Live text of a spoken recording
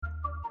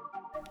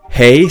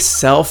Hey,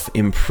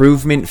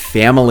 self-improvement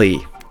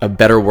family. A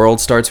better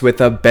world starts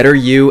with a better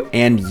you,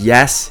 and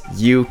yes,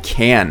 you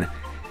can.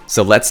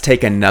 So let's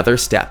take another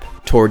step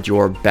toward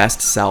your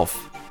best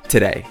self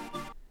today.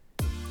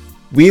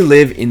 We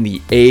live in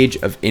the age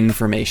of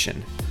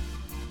information.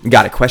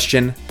 Got a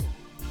question?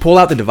 Pull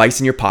out the device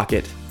in your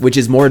pocket, which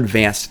is more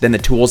advanced than the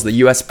tools the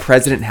US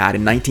president had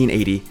in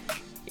 1980,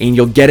 and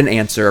you'll get an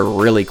answer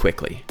really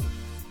quickly.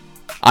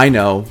 I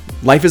know,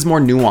 life is more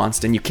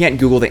nuanced and you can't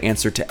Google the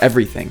answer to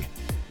everything.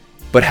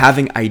 But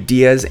having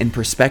ideas and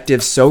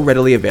perspectives so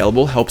readily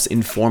available helps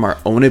inform our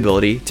own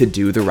ability to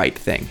do the right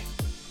thing.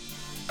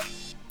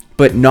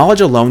 But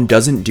knowledge alone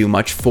doesn't do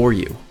much for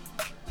you.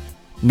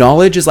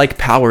 Knowledge is like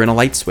power in a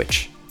light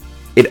switch.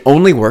 It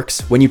only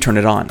works when you turn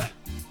it on.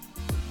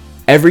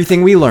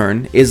 Everything we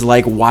learn is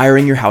like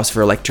wiring your house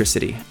for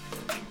electricity.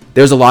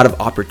 There's a lot of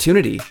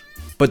opportunity,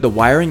 but the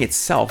wiring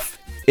itself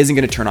isn't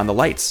going to turn on the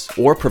lights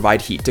or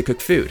provide heat to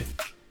cook food.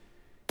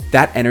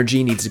 That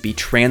energy needs to be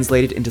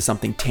translated into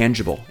something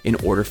tangible in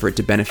order for it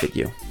to benefit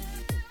you.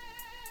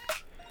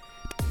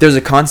 There's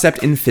a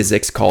concept in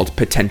physics called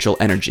potential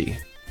energy.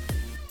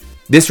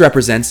 This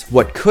represents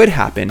what could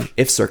happen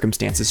if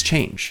circumstances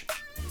change.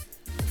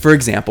 For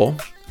example,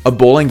 a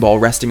bowling ball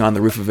resting on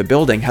the roof of a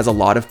building has a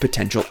lot of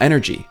potential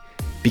energy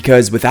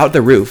because without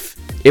the roof,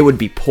 it would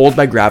be pulled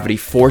by gravity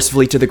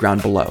forcefully to the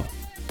ground below.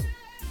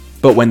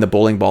 But when the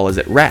bowling ball is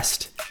at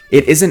rest,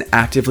 it isn't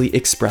actively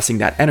expressing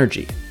that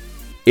energy.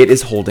 It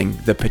is holding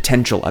the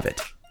potential of it.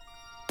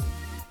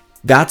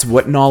 That's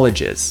what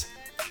knowledge is.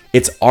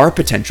 It's our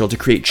potential to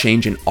create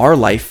change in our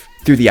life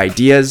through the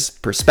ideas,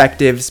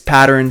 perspectives,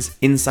 patterns,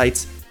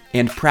 insights,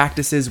 and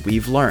practices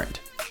we've learned.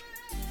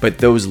 But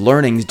those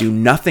learnings do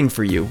nothing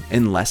for you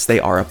unless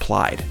they are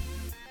applied.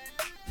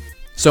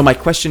 So my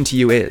question to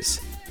you is,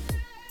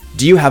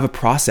 do you have a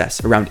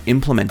process around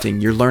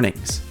implementing your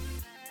learnings?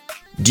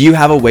 Do you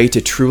have a way to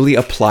truly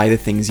apply the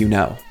things you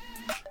know?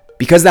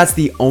 Because that's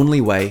the only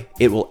way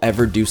it will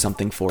ever do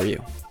something for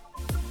you.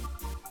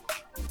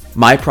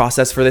 My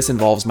process for this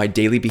involves my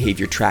daily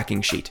behavior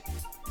tracking sheet.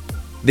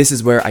 This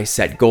is where I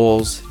set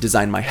goals,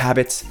 design my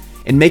habits,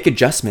 and make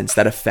adjustments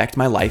that affect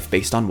my life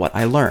based on what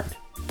I learn.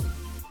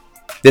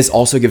 This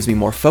also gives me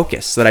more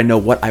focus so that I know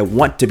what I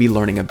want to be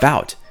learning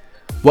about,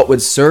 what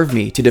would serve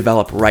me to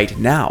develop right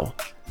now,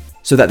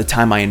 so that the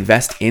time I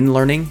invest in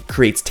learning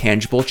creates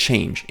tangible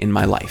change in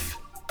my life.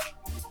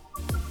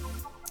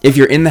 If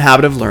you're in the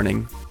habit of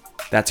learning,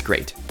 that's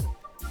great,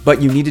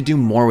 but you need to do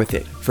more with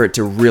it for it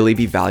to really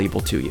be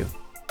valuable to you.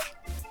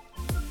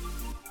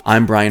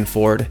 I'm Brian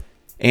Ford,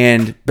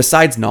 and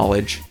besides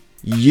knowledge,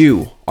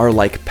 you are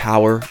like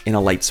power in a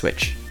light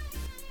switch.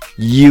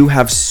 You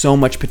have so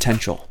much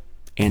potential,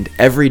 and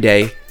every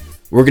day,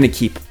 we're going to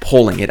keep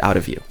pulling it out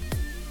of you.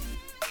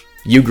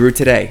 You grew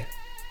today.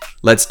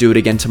 Let's do it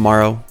again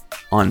tomorrow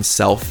on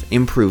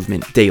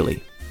Self-Improvement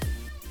Daily.